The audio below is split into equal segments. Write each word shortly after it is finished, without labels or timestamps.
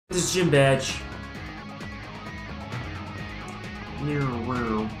This is gym badge.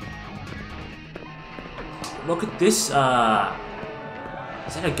 Look at this, is that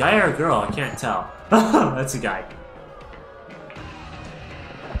a guy or a girl? I can't tell. That's a guy.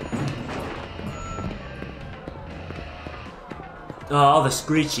 Oh, all the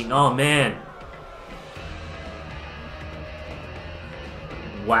screeching. Oh, man.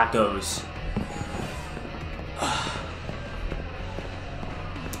 Wackos.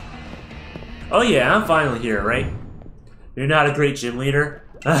 Oh yeah, I'm finally here, right? You're not a great gym leader?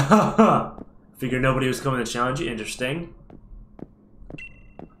 Figured nobody was coming to challenge you. Interesting.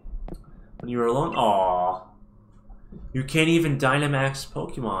 When you were alone? Aww. You can't even Dynamax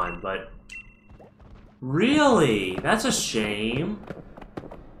Pokemon, but... Really? That's a shame.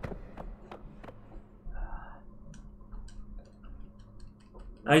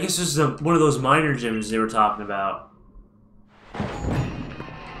 I guess this is one of those minor gyms they were talking about.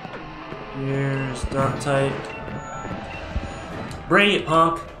 Here's Dark type. Bring it,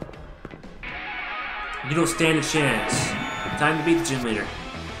 punk! You don't stand a chance. Time to beat the gym leader.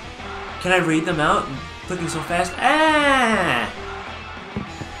 Can I read them out? I'm clicking so fast. Ah!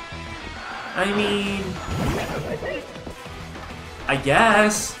 I mean... I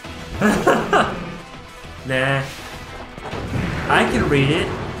guess. Nah. I can read it.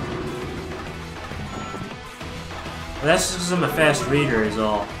 Well, that's just because I'm a fast reader is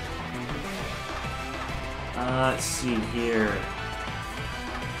all. Let's see here.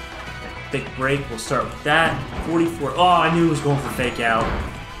 Big break, we'll start with that. 44. Oh, I knew he was going for fake out.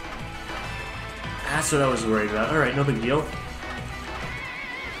 That's what I was worried about. Alright, no big deal.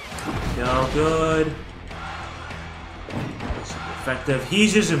 Go, good. Effective.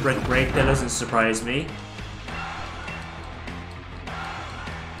 He's using brick break, that doesn't surprise me.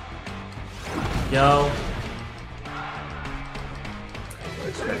 Go.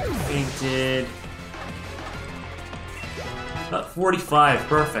 Fainted. 45,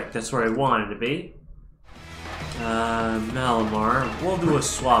 perfect. That's where I wanted to be. Malamar. We'll do a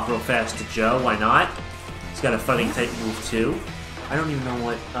swap real fast to Joe. Why not? He's got a fighting type move too. I don't even know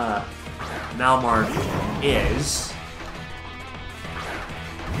what Malamar is.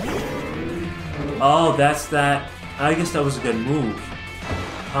 Oh, that's that. I guess that was a good move.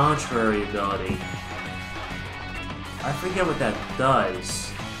 Contrary ability. I forget what that does.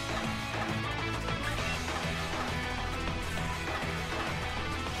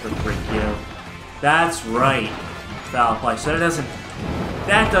 Break you. That's right. Foul play. So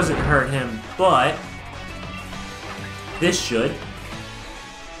that doesn't hurt him, but this should.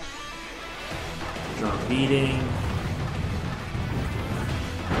 Strong beating.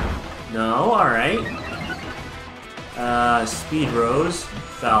 No, alright. Speed Rose.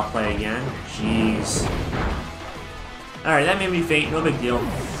 Foul play again. Jeez. Alright, that made me faint. No big deal.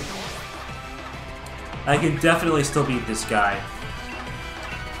 I can definitely still beat this guy.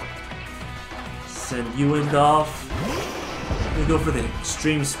 Send you in off. I'm gonna go for the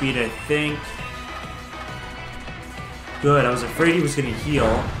extreme speed, I think. Good, I was afraid he was gonna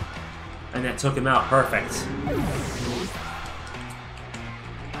heal. And that took him out. Perfect.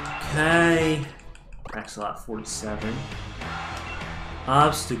 Okay. Axolot 47.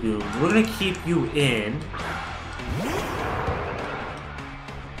 Obstagoon. We're gonna keep you in.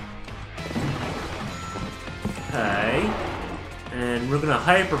 Okay. And we're gonna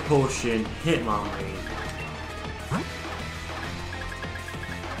Hyper Potion Hitmonlee.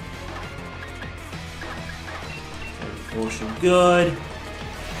 Hyper Potion, good.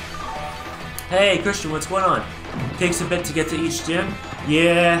 Hey, Christian, what's going on? Takes a bit to get to each gym?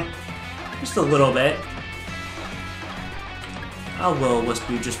 Yeah, just a little bit. I will Wisp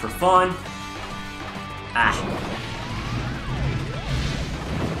you just for fun. Ah.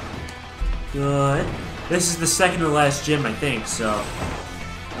 Good. This is the second to last gym, I think, so...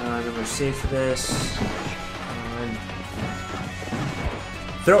 number save for this.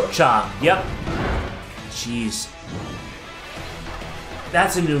 Throat Chop, yep. Jeez.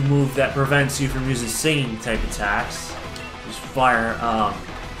 That's a new move that prevents you from using singing type attacks. Just Fire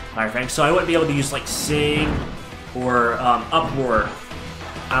Fang. So I wouldn't be able to use, like, Sing or Uproar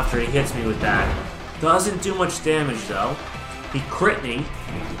after he hits me with that. Doesn't do much damage, though. He crit me.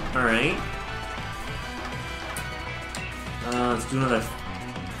 Alright. Let's do another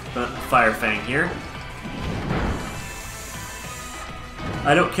Fire Fang here.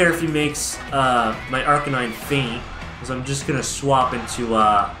 I don't care if he makes my Arcanine faint, because I'm just gonna swap into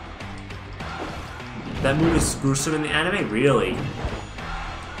that move is gruesome in the anime? Really?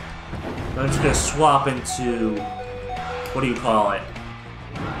 I'm just gonna swap into what do you call it?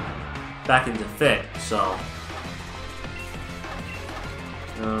 Back into Fit, so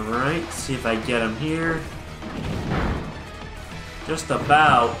Alright, see if I get him here. Just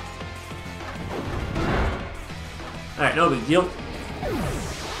about. Alright, no big deal.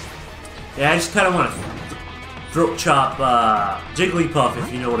 Yeah, I just kind of want to throat chop Jigglypuff,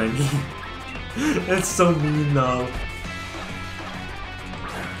 if you know what I mean. That's so mean, though.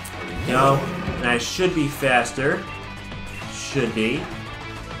 There we go. And I should be faster. Should be.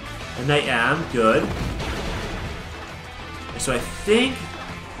 And I am. Good. So I think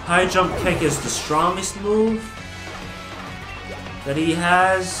high jump kick is the strongest move that he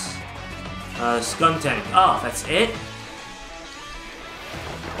has. Skuntank. Oh, that's it?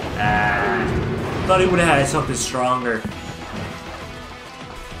 Thought he would have had something stronger.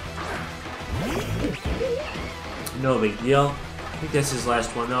 No big deal. I think that's his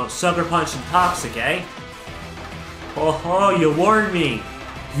last one though. Sucker Punch and Toxic, eh? Oh, you warned me!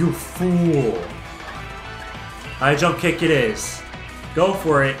 You fool! High jump kick it is. Go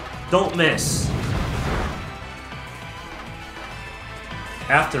for it. Don't miss.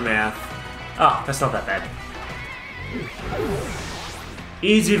 Aftermath. Oh, that's not that bad.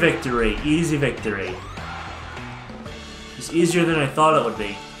 Easy victory. Easy victory. It's easier than I thought it would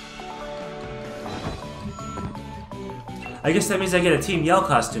be. I guess that means I get a Team Yell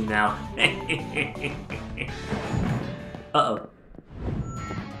costume now. Uh-oh.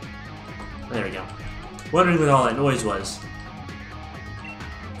 There we go. Wondering what all that noise was.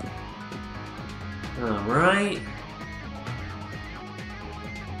 Alright.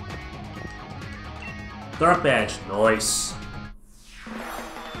 Dark badge. Nice.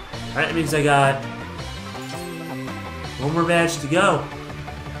 Alright, that means I got one more badge to go.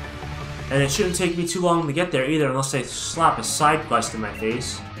 And it shouldn't take me too long to get there either, unless they slap a side quest in my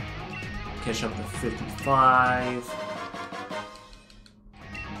face. Catch up to 55.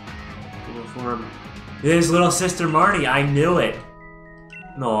 Uniform. His little sister Marty, I knew it.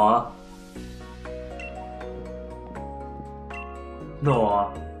 Aw.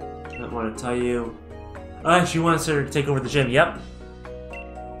 Aw. I want to tell you. She wants her to take over the gym, yep.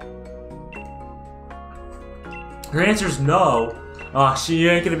 Her answer's no. Oh, she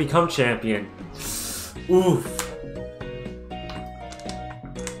ain't gonna become champion. Oof.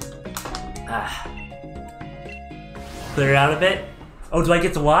 Clear it out a bit. Oh, do I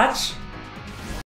get to watch?